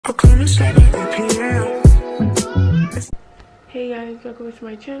Hey guys, welcome to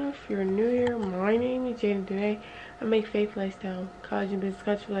my channel. If you're new here, my name is Jayden. Today I make faith, lifestyle, college, and business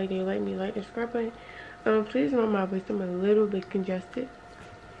cuts. Like they like me, like the subscribe button. Please know my voice, I'm a little bit congested.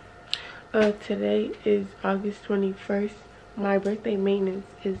 Today is August 21st. My birthday maintenance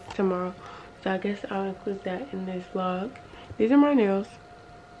is tomorrow, so I guess I'll include that in this vlog. These are my nails.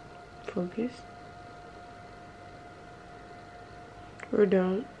 Focus. We're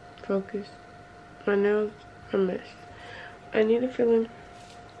done. Focus. My nails are messed. I need a filling,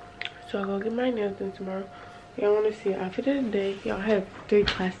 so I'll go get my nails done tomorrow. Y'all want to see the outfit of the day? Y'all have 3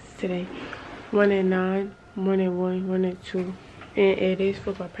 classes today. 1 at 9, 1 at 1, 1 at 2. And it is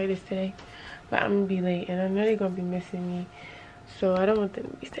football practice today, but I'm going to be late. And I know they're going to be missing me, so I don't want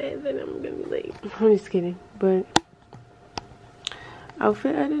them to be sad that I'm going to be late. I'm just kidding. But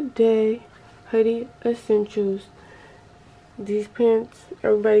outfit of the day, hoodie, essentials. These pants,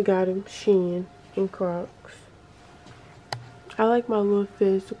 everybody got them. Shein and Crocs. I like my little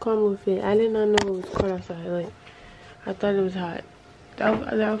fit, so call me little fit. I did not know it was cold outside. Like, I thought it was hot. The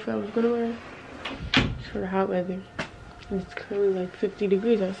outfit I was gonna wear is for the hot weather. It's currently like 50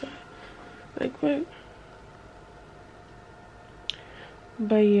 degrees outside. Like, what?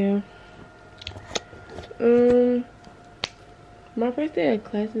 But yeah. My first day at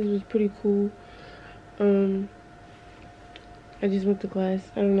classes was pretty cool. I just went to class.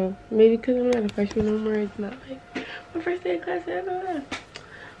 I don't know. Maybe because I'm not a freshman anymore, it's not like my first day of class ever.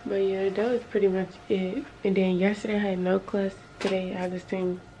 But yeah, that was pretty much it. And then yesterday I had no class. Today I had the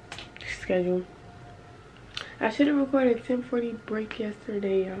same schedule. I should have recorded 10:40 break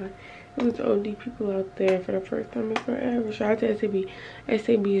yesterday, y'all. It was OD people out there for the first time in forever. Shout out to SAB.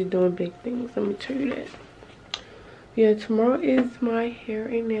 SAB is doing big things. Let me tell you that. Yeah, tomorrow is my hair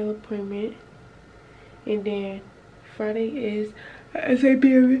and nail appointment. And then Friday is SAB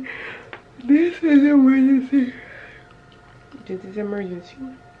event. This is emergency. This is emergency.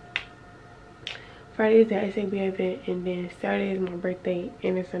 Friday is the SAB event, and then Saturday is my birthday,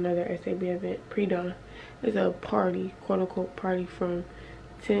 and it's another SAB event. Pre-dawn. It's a party, quote unquote party, from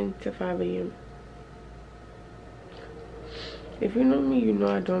 10 to 5 a.m. If you know me, you know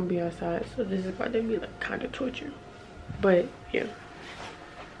I don't be outside, so this is about to be like kind of torture. But yeah.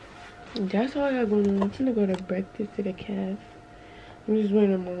 That's all I got going on. I'm gonna go to breakfast at the calf. I'm just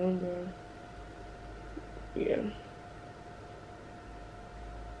waiting on my own girl. Yeah.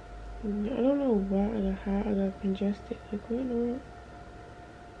 I don't know why I got congested. Like, what in the world?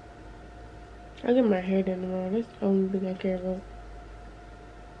 I get my hair done tomorrow. That's the only thing I care about.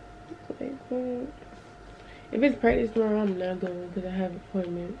 Like, what? If it's practice tomorrow, I'm not going because I have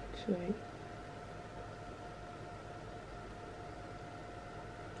appointments. Like,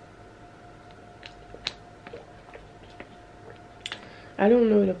 I don't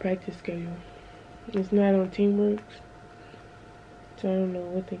know the practice schedule. It's not on Teamworks, so I don't know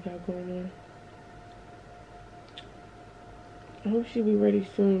what they got going on. I hope she'll be ready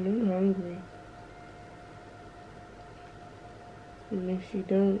soon. I'm hungry. And if she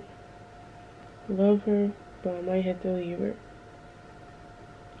don't, love her, but I might have to leave her.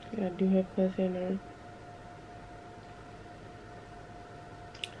 I do have class at 9.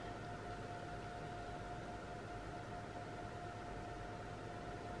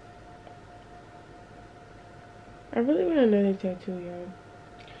 I really want another tattoo, y'all.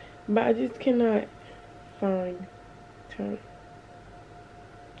 But I just cannot find time.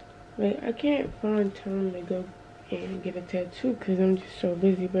 Like, I can't find time to go and get a tattoo because I'm just so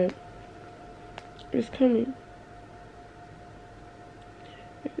busy, but it's coming.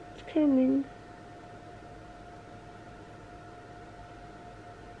 It's coming.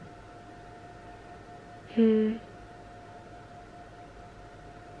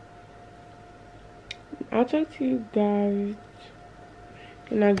 I'll talk to you guys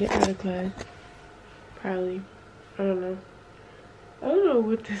when I get out of class. Probably. I don't know. I don't know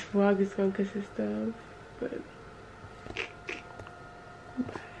what this vlog is going to consist of, but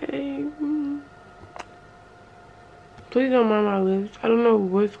hey. Please don't mind my lips. I don't know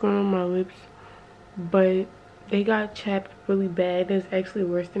what's going on with my lips, but they got chapped really bad. It's actually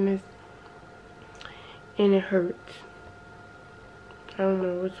worse than this, and it hurts. I don't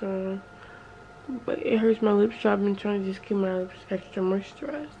know what's going on, but it hurts my lips, so I've been trying to just keep my lips extra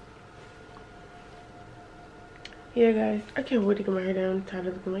moisturized. Yeah, guys, I can't wait to get my hair down. I'm tired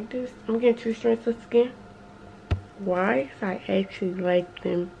of looking like this. I'm getting 2 strands again. Why? Because I actually like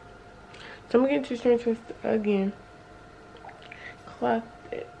them. So I'm getting 2 strands again. Clock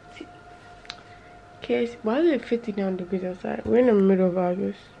it. Kids, why is it 59 degrees outside? We're in the middle of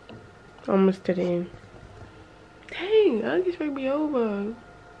August. Almost to the end. Dang, August might be over.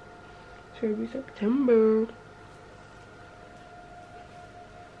 So it'll be September.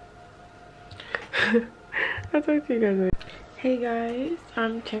 I'll talk to you guys later. Hey guys,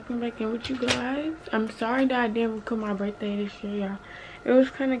 I'm checking back in with you guys. I'm sorry that I didn't record my birthday this year, y'all. It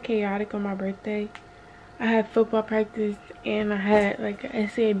was kind of chaotic on my birthday. I had football practice and I had like an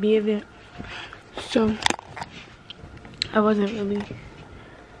SAB event. So I wasn't really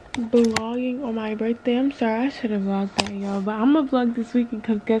vlogging on my birthday. I'm sorry, I should have vlogged that, y'all. But I'm gonna vlog this weekend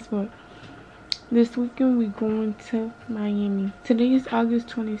because guess what? This weekend we going to Miami. Today is August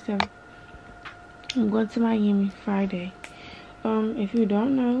 27th. I'm going to Miami Friday. If you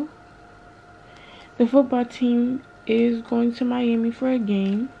don't know, the football team is going to Miami for a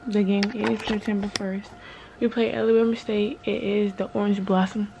game. The game is September 1st. We play Alabama State. It is the Orange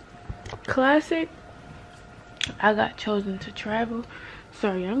Blossom Classic. I got chosen to travel.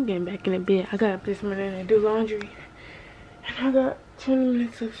 Sorry, I'm getting back in a bit. I got up this morning to do laundry. And I got 20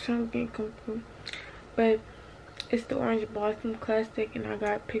 minutes of something come through. But it's the Orange Blossom Classic and I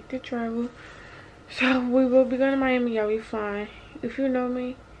got picked to travel. So we will be going to Miami, y'all. We flying. If you know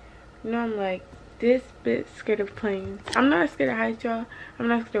me, you know I'm like this bit scared of planes. I'm not scared of heights, y'all. I'm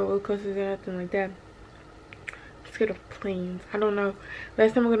not scared of roller coasters or nothing like that. I'm scared of planes. I don't know.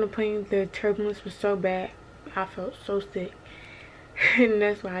 Last time I got on a plane, the turbulence was so bad. I felt so sick. And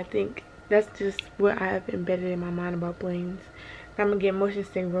that's why I think that's just what I have embedded in my mind about planes. I'm gonna get motion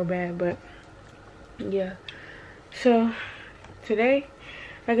sick real bad, but yeah. So today,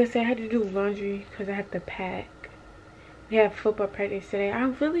 like I said, I had to do laundry because I had to pack. We have football practice today. I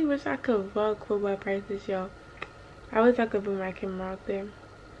really wish I could vlog football practice, y'all. I wish I could bring my camera out there,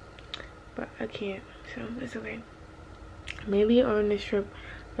 but I can't, so it's okay. Maybe on this trip,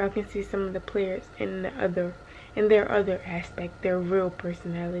 y'all can see some of the players in their other aspect, their real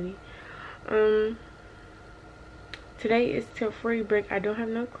personality. Today is till 40 break. I don't have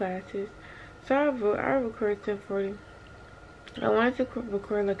no classes, so I'll record 10:40. I wanted to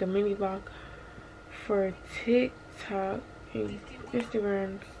record like a mini vlog for TikTok and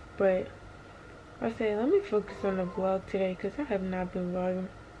Instagram, but I said let me focus on the vlog today because I have not been vlogging.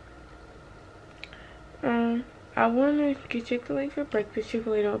 I want to get Chick-fil-A for breakfast.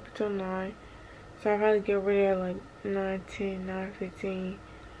 Chick-fil-A don't open until 9, so I'll probably get over there like 9:10, 9:15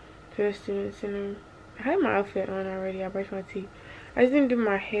 to the student center. I have my outfit on already. I brushed my teeth. I just didn't do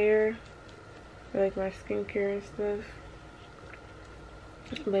my hair, or, like my skincare and stuff.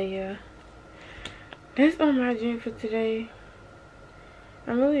 But yeah, that's all my dream for today.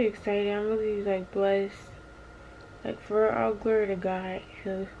 I'm really excited. I'm really like blessed. Like for all glory to God,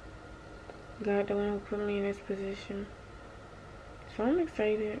 because God the one who put me in this position. So I'm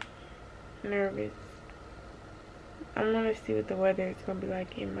excited, nervous. I want to see what the weather is gonna be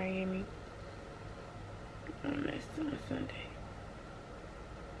like in Miami on Sunday.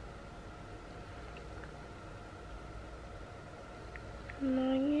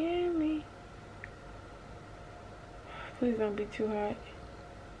 Miami. Please don't be too hot.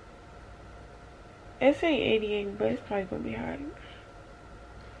 It say 88, but it's probably gonna be hot.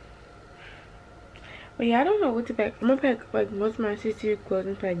 But yeah, I don't know what to pack. I'm gonna pack like most of my HBCU clothes.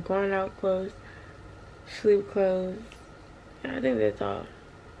 I'm gonna pack going out clothes, sleep clothes. And I think that's all.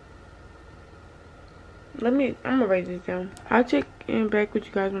 I'm gonna write this down. I'll check in back with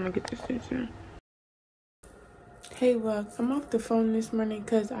you guys when I get this in. Hey vlog, I'm off the phone this morning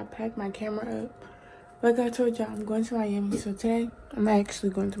because I packed my camera up. Like I told y'all, I'm going to Miami. So today, I'm actually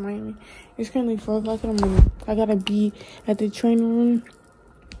going to Miami. It's currently 4 o'clock in the morning. I gotta be at the training room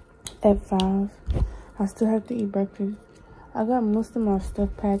at 5. I still have to eat breakfast. I got most of my stuff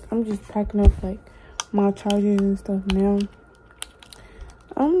packed. I'm just packing up like my chargers and stuff now.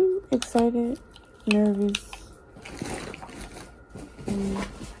 I'm excited, nervous.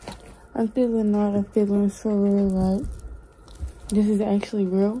 I'm feeling all the feelings for real. Like this is actually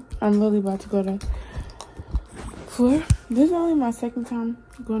real. I'm really about to go to Florida. This is only my second time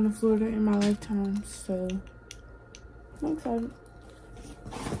going to Florida in my lifetime, so I'm excited.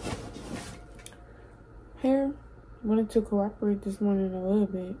 Hair wanted to cooperate this morning a little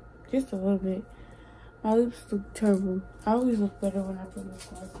bit, just a little bit. My lips look terrible. I always look better when I put lip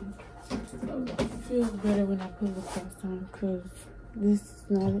gloss on. It feels better when I put lip gloss on because this is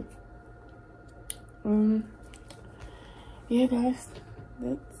not it. Yeah guys,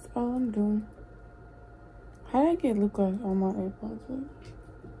 that's all I'm doing. How did I get lip gloss on my AirPods? Like,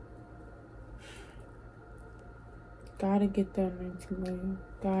 gotta get that 19 million.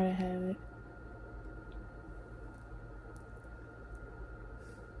 Gotta have it.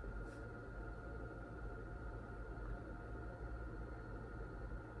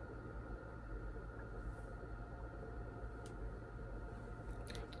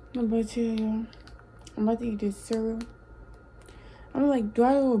 But yeah, y'all. I'm about to eat this cereal. I'm like, do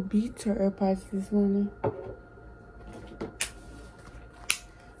I go Beats or AirPods this morning?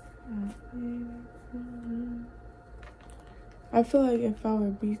 I feel like if I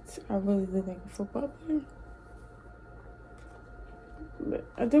wear Beats, I really look like a football player. But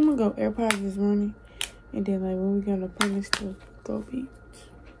I think I'm gonna go AirPods this morning. And then, like, when we get on the plane, to go Beats.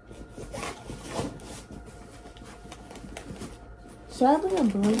 Should I bring a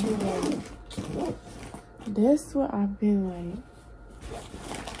blanket? Like, that's what I've been, like,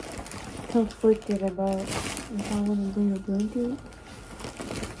 conflicted about. If I want to bring a blanket.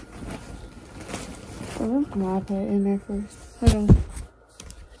 So I'm put my iPad in there first. Hold on.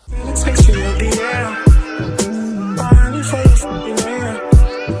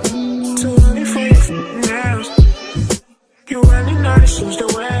 You really know this is the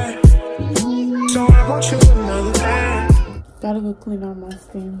way. So I want you another day. Gotta go clean out my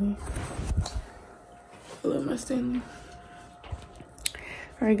Stanley. I love my Stanley.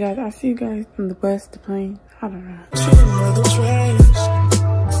 Alright guys, I'll see you guys on the bus, the plane. I don't know.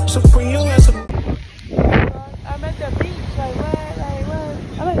 So bring your ass up. I'm at the beach, like what?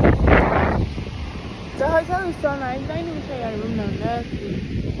 I'm at the hotel is so nice. I ain't even show y'all the room, no nothing.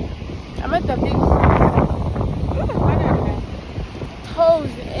 I'm at the beach.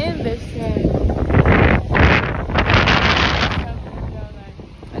 Toes in the sand.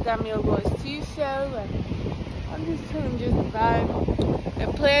 I got me a boy's t-shirt. Like, I'm just chilling, just vibe. The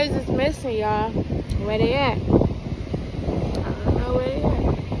players is missing, y'all. Where they at? I don't know where they at.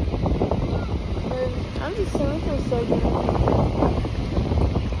 But I'm just chilling. I feel so good.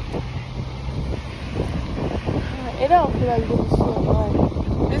 It don't feel like this shit. Like,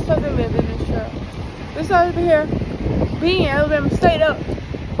 this doesn't live in this shit. This over here. Being in Alabama straight up.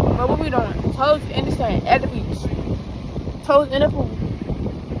 But what we doing? Toes in the sand at the beach. Toes in the pool.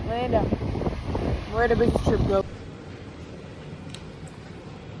 Laying down. Where the biggest trip go?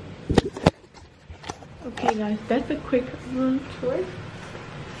 Okay guys, that's a quick room tour.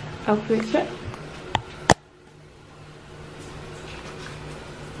 Outfit check.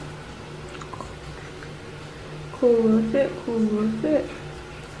 Cool little fit, cool little fit.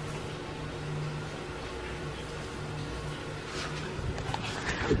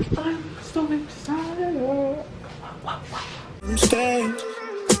 I'm so excited.